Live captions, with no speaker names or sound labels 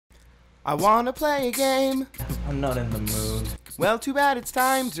I wanna play a game. I'm not in the mood. Well, too bad it's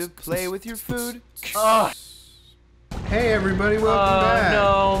time to play with your food. Ugh. Hey everybody, welcome back.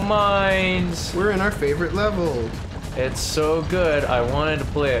 No, mines. We're in our favorite level. It's so good. I wanted to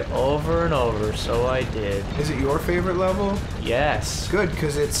play it over and over, so I did. Is it your favorite level? Yes. Good,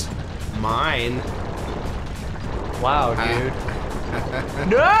 because it's mine. Wow, dude.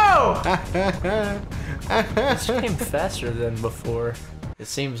 No! This came faster than before. It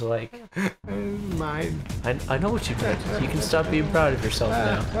seems like. Mine. I know what you did. You can stop being proud of yourself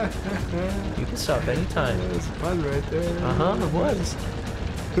now. You can stop anytime. That was fun right there. It was.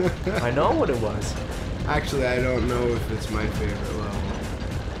 I know what it was. Actually, I don't know if it's my favorite level.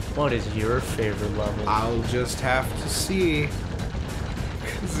 What is your favorite level? I'll just have to see.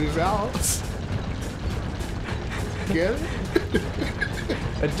 Because there's Alex. Get it?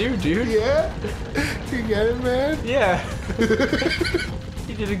 I do, dude. Yeah? You get it, man? Yeah.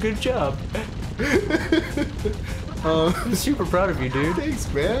 You did a good job. I'm super proud of you, dude.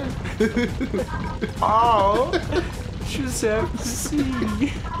 Thanks, man. Oh, just have to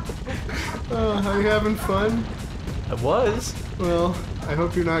see. Are you having fun? I was. Well, I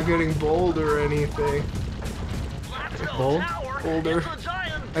hope you're not getting bold or anything. Bold? Bolder.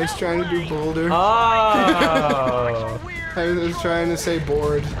 I was trying to do bolder. Oh. I was trying to say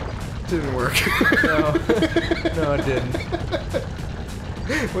bored. Didn't work. No. No, it didn't.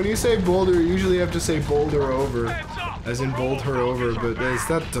 When you say boulder, you usually have to say boulder over. As in bold her over, but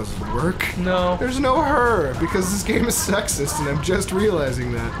that doesn't work. No. There's no her, because this game is sexist, and I'm just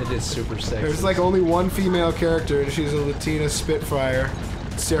realizing that. It is super sexy. There's like only one female character, and she's a Latina Spitfire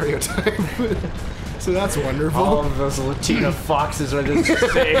stereotype. So that's wonderful. All of those Latina foxes are the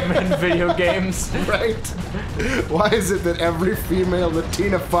same in video games. Right? Why is it that every female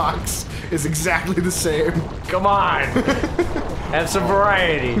Latina fox is exactly the same? Come on! Have some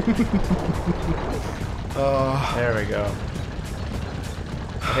variety. There we go.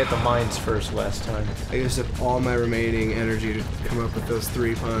 I hit the mines first last time. I used up all my remaining energy to come up with those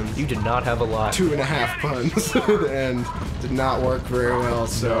 3 puns. You did not have a lot. 2.5 puns. And did not work very well,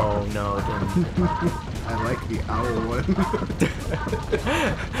 so... No, it didn't. I like the owl one.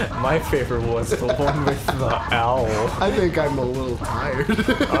 My favorite was the one with the owl. I think I'm a little tired.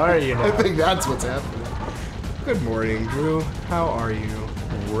 Are you now? I think that's what's happening. Good morning, Drew. How are you?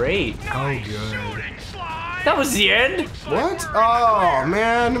 Great. Oh, good. That was the end? What? Oh,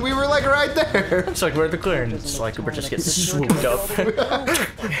 man. We were, like, right there. It's like we're at the clear and Sly Cooper just gets swooped up.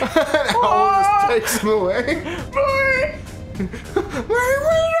 Owl just takes him away.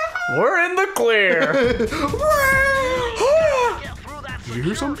 We're in the clear. Did you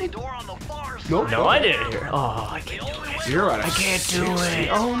hear something? Nope. No, I didn't hear. Oh, I can't do it. 0 out of I can't 60. do it.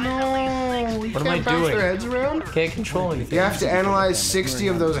 Oh no! What am I can't bounce doing? their heads around? Can't control anything. You have to analyze 60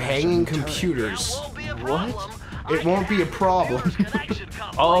 of those hanging computers. What? It won't be a problem.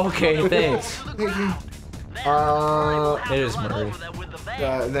 Oh, okay, thanks. Thank you. It is Murray.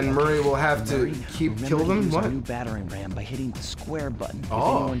 Then Murray will have to kill them? Use a What? new battering ram by hitting the square button if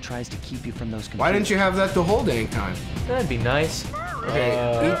Oh. anyone tries to keep you from those computers. Why didn't you have that the whole dang time? That'd be nice.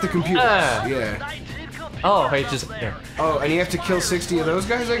 Okay, eat the computers. Yeah. Oh, hey, just here. Oh, and you have to kill 60 of those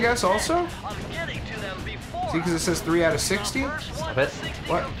guys, I guess, also? See, because it says 3 out of 60? Stop it.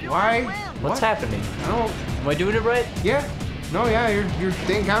 What? Why? What's happening? No. Am I doing it right? Yeah. No, yeah, your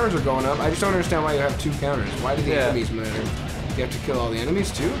dang counters are going up. I just don't understand why you have 2 counters. Why do the Yeah. enemies matter? You have to kill all the enemies,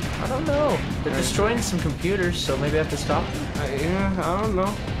 too? I don't know. They're destroying some computers, so maybe I have to stop them. Yeah, I don't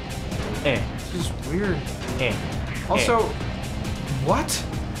know. It's just weird. Also, what?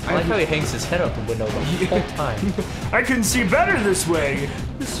 I like how he hangs his head out the window the whole time. I can see better this way.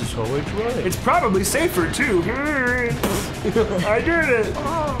 This is how it's right. It's probably safer too. I did it.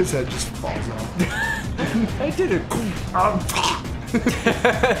 His head just falls off. I did it.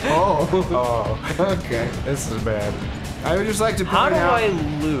 Oh. Okay. This is bad. I would just like to How point do out I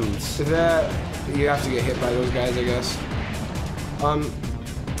lose? that you have to get hit by those guys, I guess.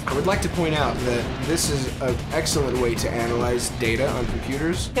 I would like to point out that this is an excellent way to analyze data on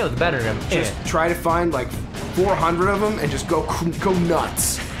computers. Yeah, with the battery ram. Just try to find like 400 of them and just go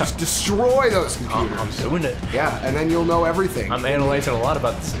nuts. Just destroy those computers. I'm doing it. Yeah, and then you'll know everything. I'm analyzing a lot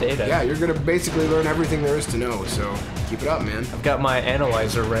about this data. Yeah, you're gonna basically learn everything there is to know, so keep it up, man. I've got my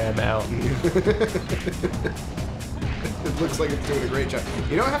analyzer RAM out. It looks like it's doing a great job.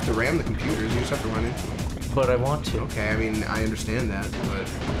 You don't have to ram the computers, you just have to run into them. But I want to. Okay, I mean, I understand that, but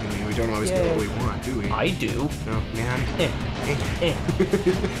I mean, we don't always get what we want, do we? I do. Oh, man.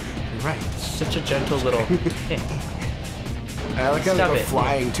 You're right. Such a gentle little. I like how they Stop go it.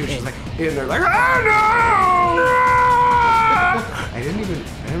 flying, too. She's like, and they're like, oh, no! I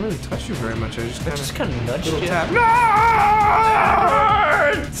didn't really touch you very much. I just kind of nudged you. tap.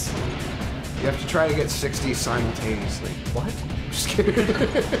 Nerds! You have to try to get 60 simultaneously. What? Just kidding.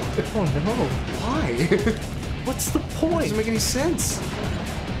 Oh no. Why? What's the point? Doesn't make any sense.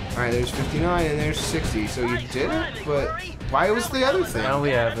 Alright, there's 59 and there's 60, so you did it, but why was the other thing? Now we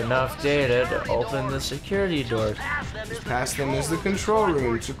have enough data to open the security door. Just past them is the control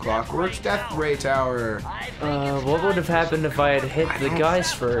room to Clockwork's Death Ray Tower. What would have happened if I had hit the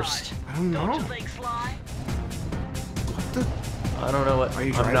guys first? I don't know. What the? I don't know what. Are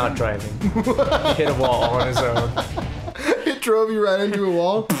you I'm not driving. He hit a wall on his own. It drove you right into a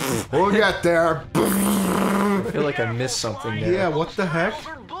wall? We'll get there. I feel like I missed something there. Yeah, what the heck?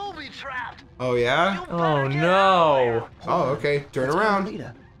 Oh, yeah? Oh no. Oh, okay. Turn around.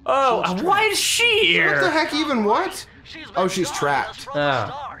 Oh, why is she here? What the heck even what? Oh, she's trapped.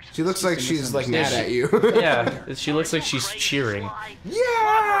 Ah. She looks like she's like mad at you. Yeah, she looks like she's cheering.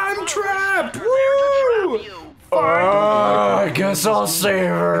 Yeah, I'm trapped! Woo! I guess I'll save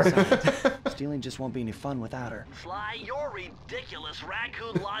her. Stealing just won't be any fun without her. Sly, your ridiculous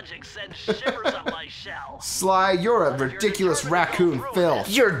raccoon logic sends shivers up my shell. Sly, you're a ridiculous raccoon filth.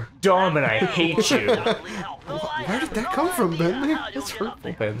 You're dumb and I hate you. Where did that come from, Bentley? That's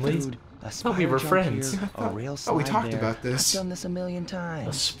hurtful, Bentley. Dude, a thought we were spire jump friends. here, a rail Oh, we slide talked there. about this. I've done this a million A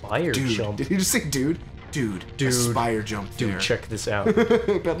times. spire Dude, jump. did he just say dude? Dude, a spire jump there. Dude, check this out.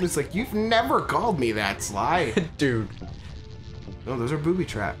 Bentley's like, you've never called me that, Sly. Dude. No, those are booby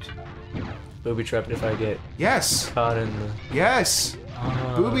trapped. Booby trapped if I get Yes. caught in the... Yes.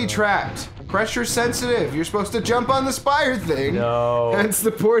 Booby trapped. Pressure sensitive. You're supposed to jump on the spire thing. No. Hence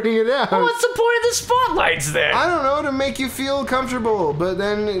the pointing it out. What's the point of the spotlights then? I don't know, to make you feel comfortable, but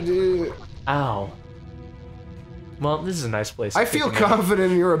then... Ow. Well, this is a nice place. I to feel pick 'em up.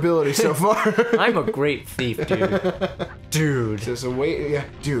 confident in your ability so far. I'm a great thief, dude. Dude. Just a wait, yeah,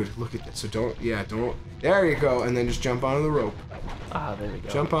 dude, look at that. So don't. There you go, and then just jump onto the rope. Ah, there we go.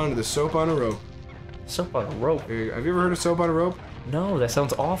 Jump onto the soap on a rope. Soap on a rope. There you go. Have you ever heard of soap on a rope? No, that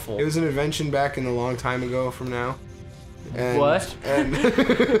sounds awful. It was an invention back in a long time ago from now. And, What? And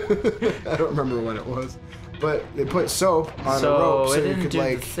I don't remember when it was, but they put soap on a rope so it you didn't could do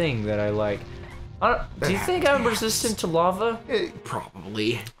like. the thing that I like. Do you think I'm resistant to lava?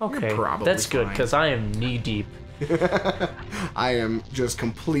 Probably. Okay, You're probably that's good fine. because I am knee deep. I am just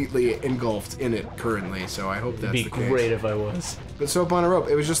completely engulfed in it currently, so I hope that's It'd be the case. great if I was. But soap on a rope.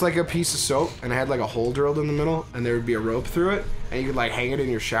 It was just like a piece of soap, and it had like a hole drilled in the middle, and there would be a rope through it, and you could like hang it in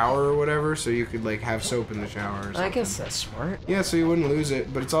your shower or whatever, so you could like have soap in the shower or something. I guess that's smart. Yeah, so you wouldn't lose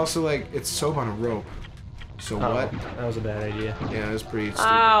it, but it's also like, it's soap on a rope. So what? That was a bad idea. Yeah, it was pretty stupid.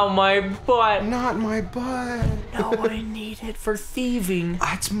 Ow, my butt! Not my butt. No, I need it for thieving.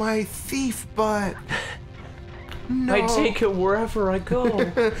 That's my thief butt. No. I take it wherever I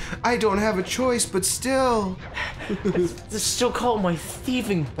go. I don't have a choice, but still. They still call it my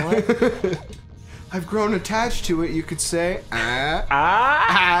thieving butt. I've grown attached to it, you could say. Ah?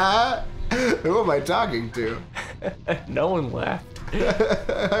 Ah. Who am I talking to? No one laughed.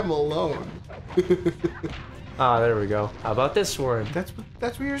 I'm alone. Ah, there we go. How about this one? That's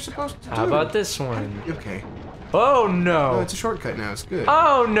what you're supposed to do. How about this one? Okay. Oh No, no! it's a shortcut now. It's good.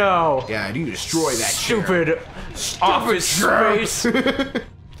 Oh no! Yeah, you destroy that chair. Stupid office space!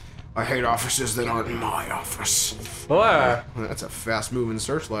 I hate offices that aren't my office. What? Well, that's a fast-moving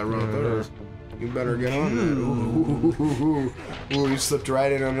searchlight right there. You better get on that. Ooh, you slipped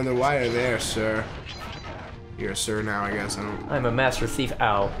right in under the wire there, sir. You're a sir now, I guess. I don't. I'm a master thief.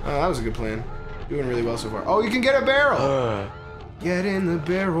 Ow. Oh, that was a good plan. Doing really well so far. Oh, you can get a barrel. Get in the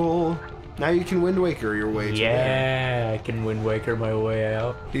barrel. Now you can Wind Waker your way to there. Yeah, I can Wind Waker my way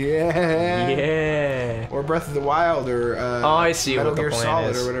out. Yeah. Yeah. Or Breath of the Wild, or Oh, I see Metal what the Gear plan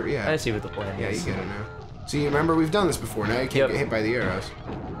Solid, is. or whatever. Yeah. I see what the plan Yeah, you is. get it now. See, remember we've done this before. Now you can't get hit by the arrows.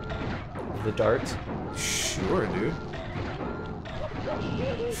 The darts. Sure, dude.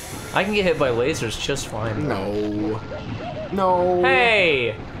 I can get hit by lasers just fine. No. No.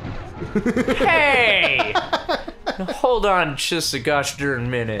 Hey! Hey! Now, hold on just a gosh darn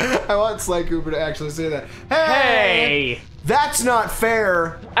minute. I want Sly Cooper to actually say that. Hey! That's not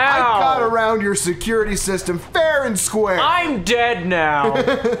fair. I Ow. got around your security system fair and square. I'm dead now.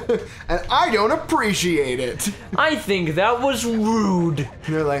 And I don't appreciate it. I think that was rude.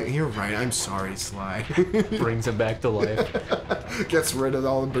 And they're like, you're right, I'm sorry, Sly. Brings him back to life. Gets rid of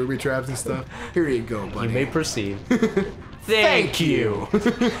all the booby traps and stuff. Here you go, buddy. You may proceed. Thank you.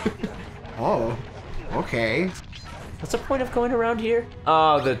 Oh, okay. What's the point of going around here?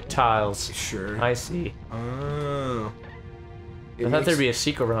 Oh, the tiles. Sure. I see. Oh. I thought there'd be a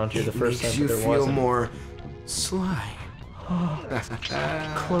secret around here the first time, you but there feel wasn't. more Sly.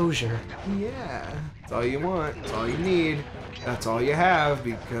 Closure. Yeah. That's all you want. That's all you need. That's all you have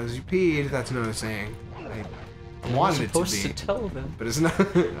because you peed. That's not a saying. I wanted it to supposed be. to tell them. But it's not.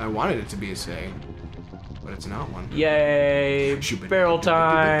 I wanted it to be a saying. But it's not one. Yay! Barrel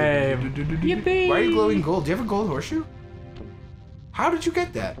time! Yippee! Why are you glowing gold? Do you have a gold horseshoe? How did you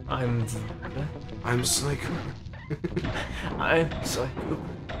get that? I'm Sly Cooper. Sly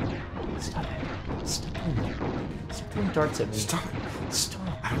Cooper. Stop it. Stop throwing darts at me. Stop it. Stop.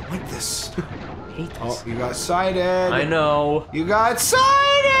 I don't like this. I hate this. Oh, you got sighted. I know. You got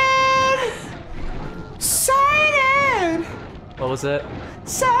sighted! Sighted! What was it?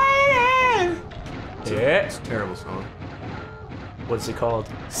 Sighted! Yeah. It's a terrible song. What's it called?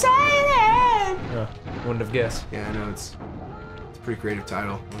 Sighted! Wouldn't have guessed. Yeah, I know, it's a pretty creative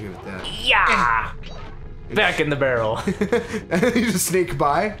title. I'll give it that. Yeah! Back in the barrel. And then you just sneak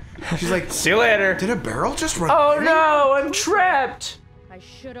by. She's like, See you later. did a barrel just run Oh by me? no, I'm trapped! I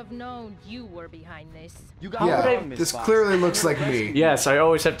should have known you were behind this. You got Yeah, it wrong, Miss this Fox. clearly looks like me. Yes, I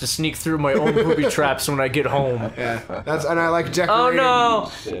always have to sneak through my own booby traps when I get home. Yeah, and I like Oh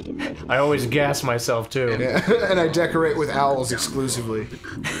decorating. no! I always gas myself too. Yeah, and I decorate with owls exclusively.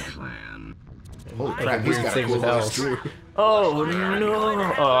 Holy crap, he's weird got a thing cool with voice owls. too. Oh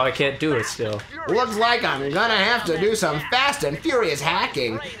no! Oh, I can't do it still. Looks like I'm gonna have to do some fast and furious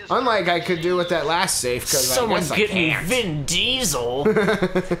hacking. Unlike I could do with that last safe, because I Someone guess I get me can't. Vin Diesel!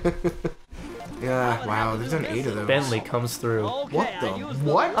 Yeah, wow, they've done 8 of those. Bentley comes through. What the?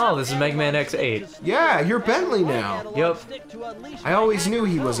 What? Oh, this is Mega Man X8. Yeah, you're Bentley now. Yep. I always knew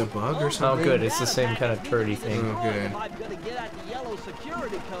he was a bug or Oh something. good, it's the same kind of turdy thing. Oh,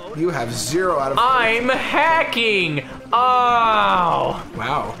 good. You have 0 out of 4. I'm hacking! Oh!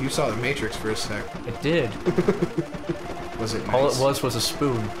 Wow, you saw the Matrix for a sec. It did. Was it nice? All it was a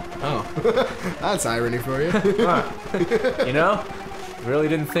spoon. Oh. That's irony for you. You know? Really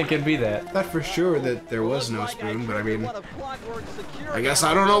didn't think it'd be that. Thought for sure that there was no spoon, but I mean, I guess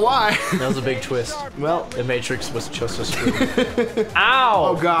I don't know why. That was a big twist. Well, The Matrix was just a spoon. Ow!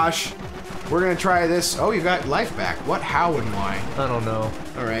 oh gosh. We're gonna try this. Oh, you got life back. What, how, and why? I don't know.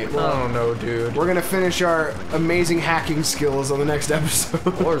 Alright, I well, don't know, dude. we're gonna finish our amazing hacking skills on the next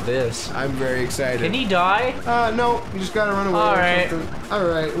episode. Or this. I'm very excited. Can he die? No, you just gotta run away. Alright.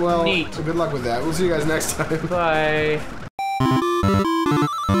 Alright, well, Neat. good luck with that. We'll see you guys next time. Bye.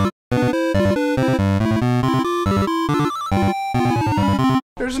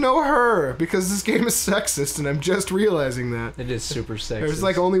 There's no her, because this game is sexist, and I'm just realizing that. It is super sexy. There's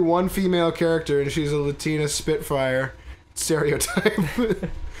like only one female character, and she's a Latina Spitfire stereotype.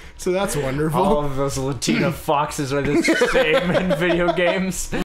 So that's wonderful. all of those Latina foxes are the same in video games.